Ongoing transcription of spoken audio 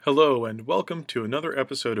Hello, and welcome to another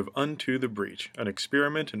episode of Unto the Breach, an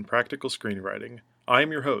experiment in practical screenwriting. I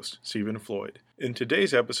am your host, Stephen Floyd. In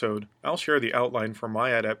today's episode, I'll share the outline for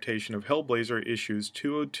my adaptation of Hellblazer issues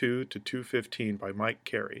 202 to 215 by Mike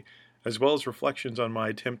Carey, as well as reflections on my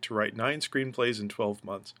attempt to write 9 screenplays in 12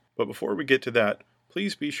 months. But before we get to that,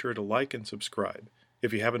 please be sure to like and subscribe.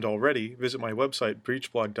 If you haven't already, visit my website,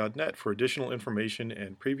 breachblog.net, for additional information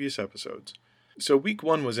and previous episodes. So week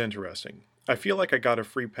 1 was interesting. I feel like I got a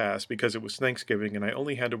free pass because it was Thanksgiving and I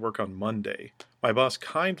only had to work on Monday. My boss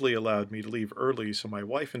kindly allowed me to leave early so my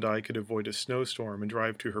wife and I could avoid a snowstorm and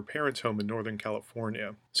drive to her parents' home in Northern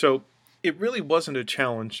California. So it really wasn't a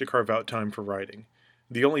challenge to carve out time for writing.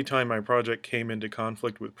 The only time my project came into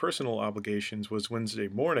conflict with personal obligations was Wednesday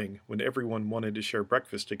morning when everyone wanted to share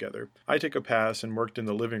breakfast together. I took a pass and worked in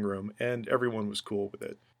the living room, and everyone was cool with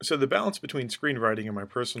it. So the balance between screenwriting and my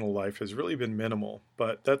personal life has really been minimal,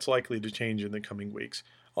 but that's likely to change in the coming weeks.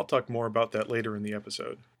 I'll talk more about that later in the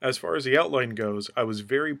episode. As far as the outline goes, I was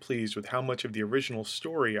very pleased with how much of the original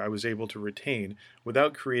story I was able to retain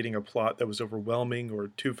without creating a plot that was overwhelming or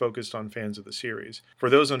too focused on fans of the series. For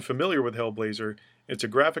those unfamiliar with Hellblazer, it's a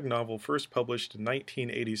graphic novel first published in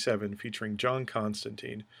 1987 featuring John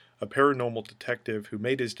Constantine, a paranormal detective who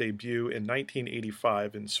made his debut in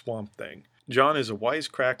 1985 in Swamp Thing. John is a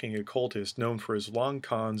wisecracking occultist known for his long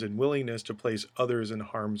cons and willingness to place others in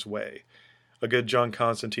harm's way. A good John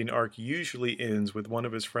Constantine arc usually ends with one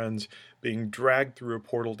of his friends being dragged through a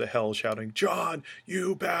portal to hell shouting, "John,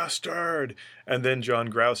 you bastard!" and then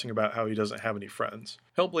John grousing about how he doesn't have any friends.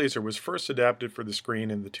 Hellblazer was first adapted for the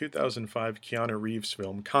screen in the 2005 Keanu Reeves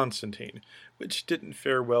film Constantine, which didn't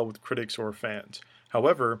fare well with critics or fans.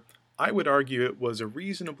 However, I would argue it was a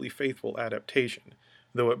reasonably faithful adaptation.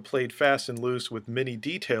 Though it played fast and loose with many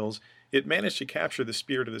details, it managed to capture the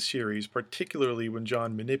spirit of the series, particularly when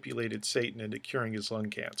John manipulated Satan into curing his lung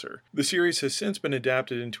cancer. The series has since been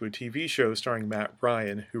adapted into a TV show starring Matt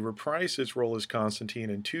Ryan, who reprised his role as Constantine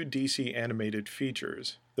in 2 DC animated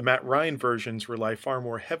features. The Matt Ryan versions rely far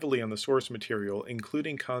more heavily on the source material,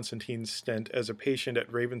 including Constantine's stint as a patient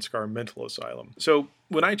at Ravenscar Mental Asylum. So,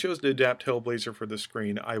 when I chose to adapt Hellblazer for the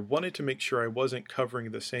screen, I wanted to make sure I wasn't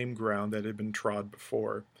covering the same ground that had been trod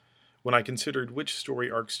before. When I considered which story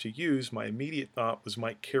arcs to use, my immediate thought was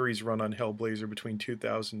Mike Carey's run on Hellblazer between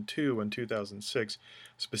 2002 and 2006,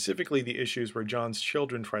 specifically the issues where John's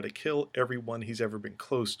children try to kill everyone he's ever been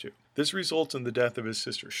close to. This results in the death of his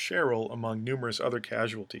sister Cheryl, among numerous other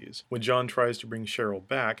casualties. When John tries to bring Cheryl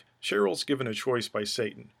back, Cheryl's given a choice by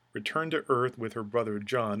Satan: return to Earth with her brother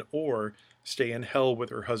John, or stay in hell with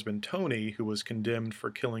her husband Tony, who was condemned for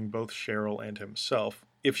killing both Cheryl and himself.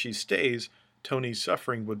 If she stays, Tony's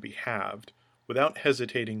suffering would be halved. Without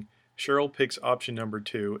hesitating, Cheryl picks option number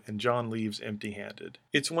 2, and John leaves empty-handed.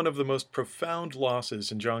 It's one of the most profound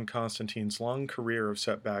losses in John Constantine's long career of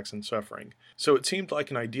setbacks and suffering, so it seemed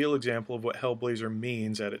like an ideal example of what Hellblazer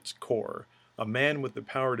means at its core. A man with the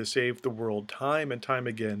power to save the world time and time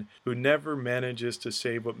again, who never manages to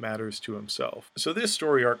save what matters to himself. So this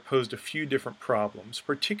story arc posed a few different problems,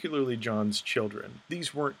 particularly John's children.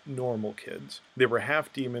 These weren't normal kids. They were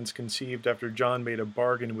half-demons conceived after John made a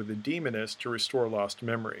bargain with a demoness to restore lost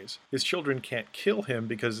memories. His children can't kill him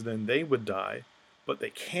because then they would die, but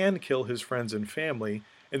they can kill his friends and family,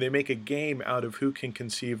 and they make a game out of who can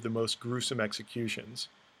conceive the most gruesome executions.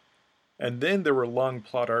 And then there were long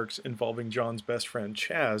plot arcs involving John's best friend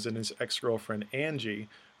Chaz and his ex-girlfriend Angie,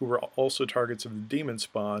 who were also targets of the demon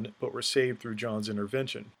spawn, but were saved through John's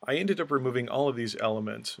intervention. I ended up removing all of these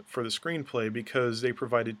elements for the screenplay because they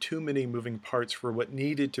provided too many moving parts for what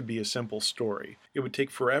needed to be a simple story. It would take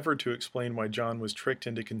forever to explain why John was tricked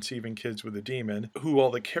into conceiving kids with a demon, who all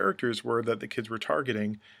the characters were that the kids were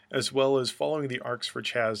targeting, as well as following the arcs for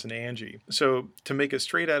Chaz and Angie. So, to make a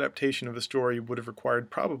straight adaptation of the story would have required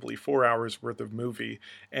probably 4 hours worth of movie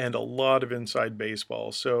and a lot of inside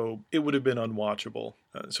baseball, so it would have been unwatchable.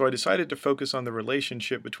 So I decided to focus on the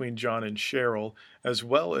relationship between John and Cheryl, as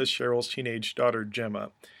well as Cheryl's teenage daughter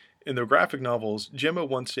Gemma. In the graphic novels, Gemma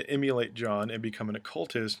wants to emulate John and become an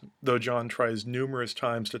occultist, though John tries numerous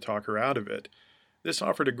times to talk her out of it. This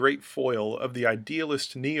offered a great foil of the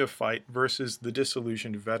idealist neophyte versus the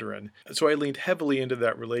disillusioned veteran, so I leaned heavily into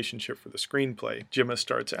that relationship for the screenplay. Gemma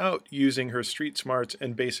starts out using her street smarts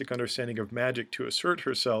and basic understanding of magic to assert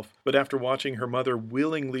herself, but after watching her mother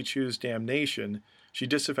willingly choose damnation, she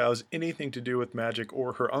disavows anything to do with magic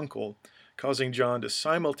or her uncle, causing John to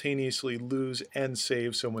simultaneously lose and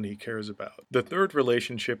save someone he cares about. The third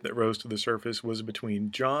relationship that rose to the surface was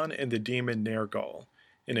between John and the demon Nergal.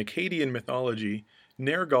 In Akkadian mythology,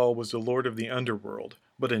 Nergal was the lord of the underworld,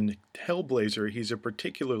 but in Hellblazer he's a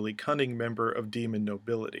particularly cunning member of demon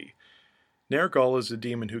nobility. Nergal is a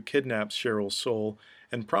demon who kidnaps Cheryl's soul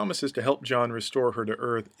and promises to help John restore her to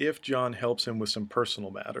Earth if John helps him with some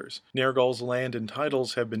personal matters. Nergal's land and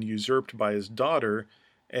titles have been usurped by his daughter,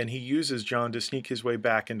 and he uses John to sneak his way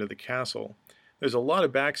back into the castle. There's a lot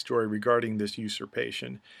of backstory regarding this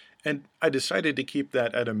usurpation, and I decided to keep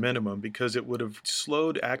that at a minimum because it would have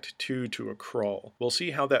slowed Act 2 to a crawl. We'll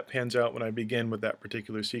see how that pans out when I begin with that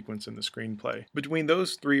particular sequence in the screenplay. Between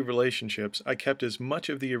those three relationships, I kept as much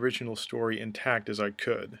of the original story intact as I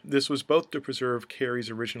could. This was both to preserve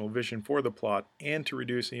Carey's original vision for the plot and to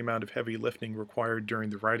reduce the amount of heavy lifting required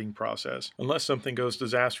during the writing process. Unless something goes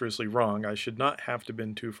disastrously wrong, I should not have to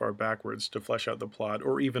bend too far backwards to flesh out the plot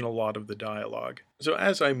or even a lot of the dialogue. So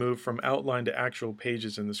as I move from outline to actual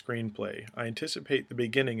pages in the screenplay, I anticipate the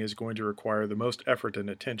beginning is going to require the most effort and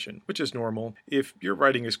attention, which is normal. If you're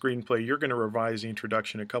writing a screenplay, you're going to revise the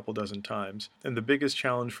introduction a couple dozen times, and the biggest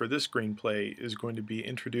challenge for this screenplay is going to be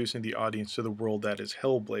introducing the audience to the world that is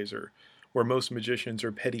Hellblazer, where most magicians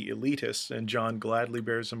are petty elitists and John gladly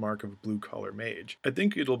bears the mark of a blue-collar mage. I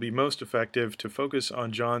think it'll be most effective to focus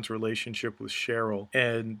on John's relationship with Cheryl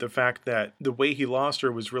and the fact that the way he lost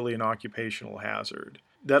her was really an occupational hazard.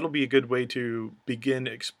 That'll be a good way to begin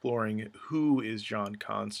exploring who is John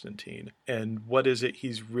Constantine and what is it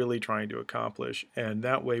he's really trying to accomplish, and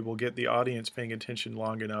that way we'll get the audience paying attention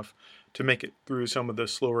long enough to make it through some of the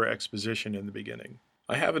slower exposition in the beginning.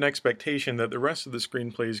 I have an expectation that the rest of the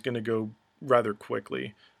screenplay is going to go rather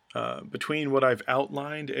quickly. Between what I've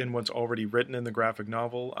outlined and what's already written in the graphic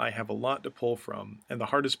novel, I have a lot to pull from, and the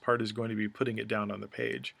hardest part is going to be putting it down on the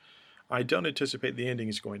page. I don't anticipate the ending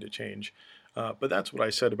is going to change, but that's what I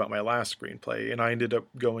said about my last screenplay, and I ended up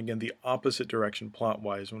going in the opposite direction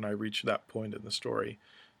plot-wise when I reached that point in the story.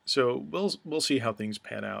 So we'll see how things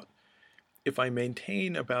pan out. If I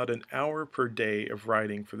maintain about an hour per day of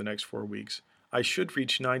writing for the next 4 weeks, I should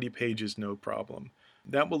reach 90 pages no problem.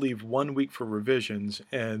 That will leave 1 week for revisions,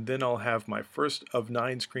 and then I'll have my first of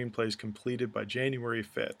 9 screenplays completed by January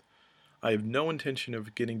 5th. I have no intention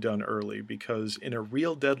of getting done early because in a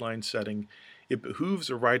real deadline setting, it behooves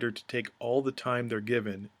a writer to take all the time they're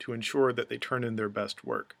given to ensure that they turn in their best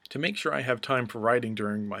work. To make sure I have time for writing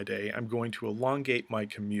during my day, I'm going to elongate my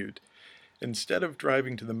commute. Instead of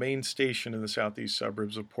driving to the main station in the southeast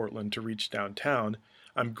suburbs of Portland to reach downtown,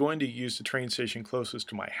 I'm going to use the train station closest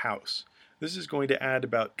to my house. This is going to add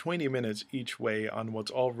about 20 minutes each way on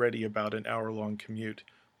what's already about an hour-long commute,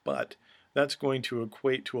 but that's going to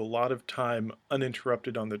equate to a lot of time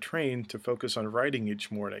uninterrupted on the train to focus on writing each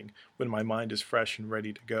morning when my mind is fresh and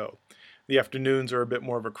ready to go. The afternoons are a bit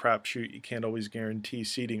more of a crapshoot. You can't always guarantee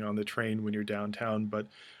seating on the train when you're downtown, but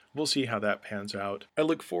we'll see how that pans out. I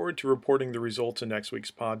look forward to reporting the results in next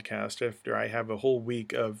week's podcast after I have a whole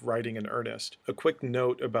week of writing in earnest. A quick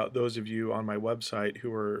note about those of you on my website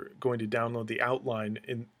who are going to download the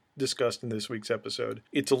outline discussed in this week's episode.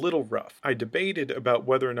 It's a little rough. I debated about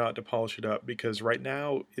whether or not to polish it up because right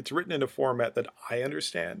now it's written in a format that I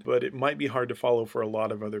understand, but it might be hard to follow for a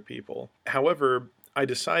lot of other people. However, I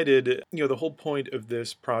decided, the whole point of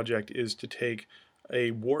this project is to take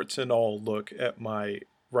a warts and all look at my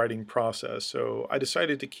writing process, so I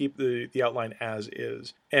decided to keep the outline as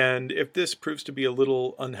is. And if this proves to be a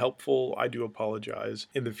little unhelpful, I do apologize.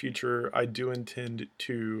 In the future, I do intend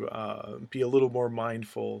to be a little more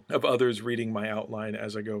mindful of others reading my outline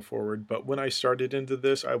as I go forward, but when I started into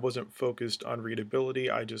this, I wasn't focused on readability.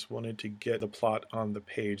 I just wanted to get the plot on the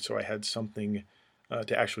page so I had something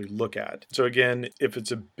to actually look at. So again, if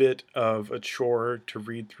it's a bit of a chore to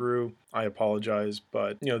read through, I apologize,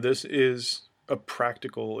 but this is a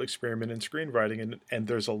practical experiment in screenwriting, and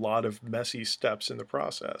there's a lot of messy steps in the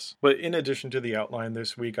process. But in addition to the outline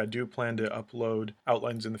this week, I do plan to upload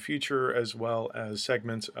outlines in the future as well as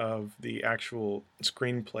segments of the actual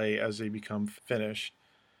screenplay as they become finished.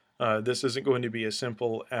 This isn't going to be as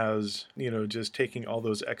simple as, just taking all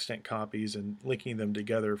those extant copies and linking them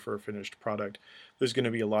together for a finished product. There's going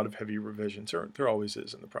to be a lot of heavy revisions. There always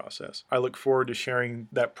is in the process. I look forward to sharing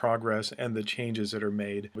that progress and the changes that are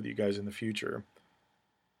made with you guys in the future.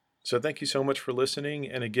 So thank you so much for listening,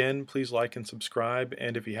 and again, please like and subscribe,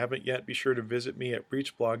 and if you haven't yet, be sure to visit me at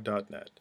breachblog.net.